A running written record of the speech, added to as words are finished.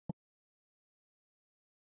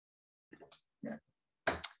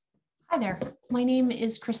Hi there, my name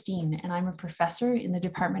is Kristine and I'm a professor in the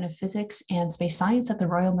Department of Physics and Space Science at the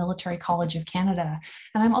Royal Military College of Canada.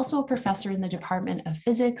 And I'm also a professor in the Department of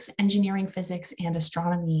Physics, Engineering Physics, and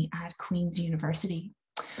Astronomy at Queen's University.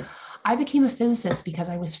 I became a physicist because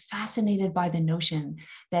I was fascinated by the notion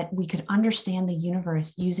that we could understand the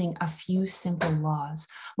universe using a few simple laws,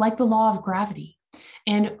 like the law of gravity.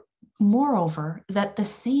 And moreover, that the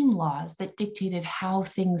same laws that dictated how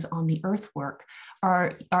things on the Earth work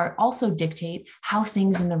are also dictate how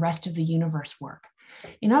things in the rest of the universe work.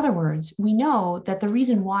 In other words, we know that the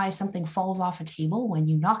reason why something falls off a table when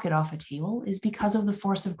you knock it off a table is because of the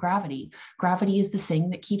force of gravity. Gravity is the thing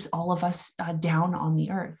that keeps all of us down on the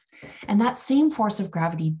Earth. And that same force of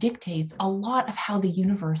gravity dictates a lot of how the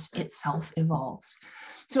universe itself evolves.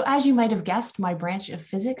 So as you might have guessed, my branch of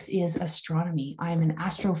physics is astronomy. I am an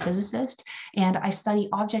astrophysicist, and I study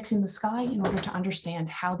objects in the sky in order to understand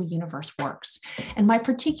how the universe works. And my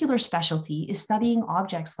particular specialty is studying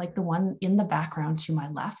objects like the one in the background to my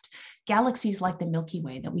left, galaxies like the Milky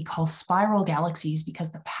Way that we call spiral galaxies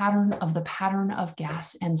because the pattern of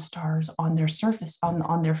gas and stars on their surface,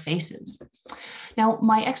 on their faces. Now,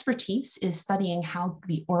 my expertise is studying how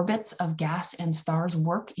the orbits of gas and stars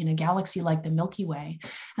work in a galaxy like the Milky Way.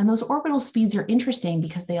 And those orbital speeds are interesting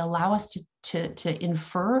because they allow us to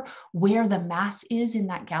infer where the mass is in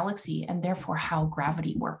that galaxy and therefore how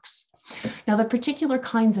gravity works. Now, the particular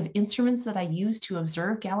kinds of instruments that I use to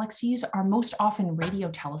observe galaxies are most often radio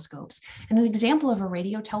telescopes. And an example of a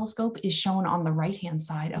radio telescope is shown on the right-hand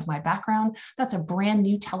side of my background. That's a brand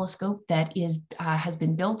new telescope that has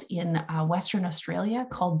been built in Western Australia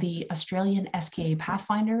called the Australian SKA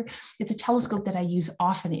Pathfinder. It's a telescope that I use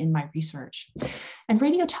often in my research. And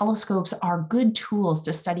radio telescopes are good tools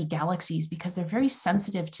to study galaxies because they're very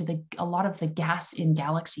sensitive to a lot of the gas in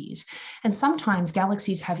galaxies. And sometimes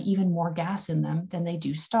galaxies have even more gas in them than they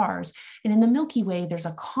do stars. And in the Milky Way, there's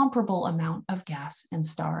a comparable amount of gas and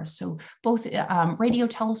stars. So both radio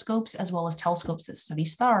telescopes as well as telescopes that study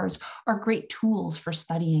stars are great tools for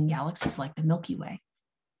studying galaxies like the Milky Way.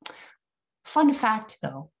 Fun fact,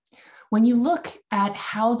 though. When you look at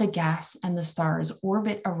how the gas and the stars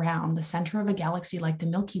orbit around the center of a galaxy like the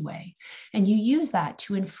Milky Way, and you use that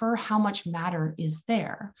to infer how much matter is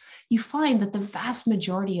there, you find that the vast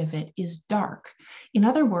majority of it is dark. In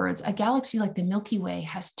other words, a galaxy like the Milky Way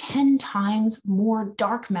has 10 times more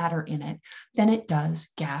dark matter in it than it does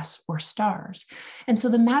gas or stars. And so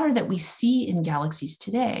the matter that we see in galaxies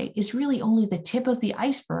today is really only the tip of the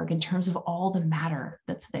iceberg in terms of all the matter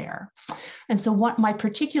that's there. And so what my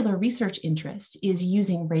particular research interest is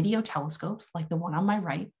using radio telescopes like the one on my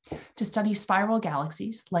right to study spiral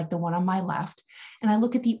galaxies like the one on my left. And I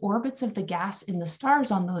look at the orbits of the gas in the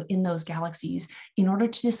stars in those galaxies in order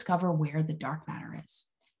to discover where the dark matter is.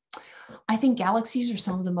 I think galaxies are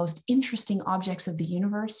some of the most interesting objects of the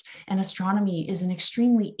universe, and astronomy is an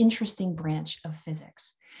extremely interesting branch of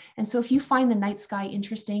physics. And so if you find the night sky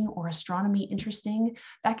interesting or astronomy interesting,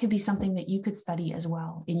 that could be something that you could study as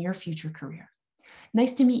well in your future career.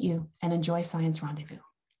 Nice to meet you and enjoy Science Rendezvous.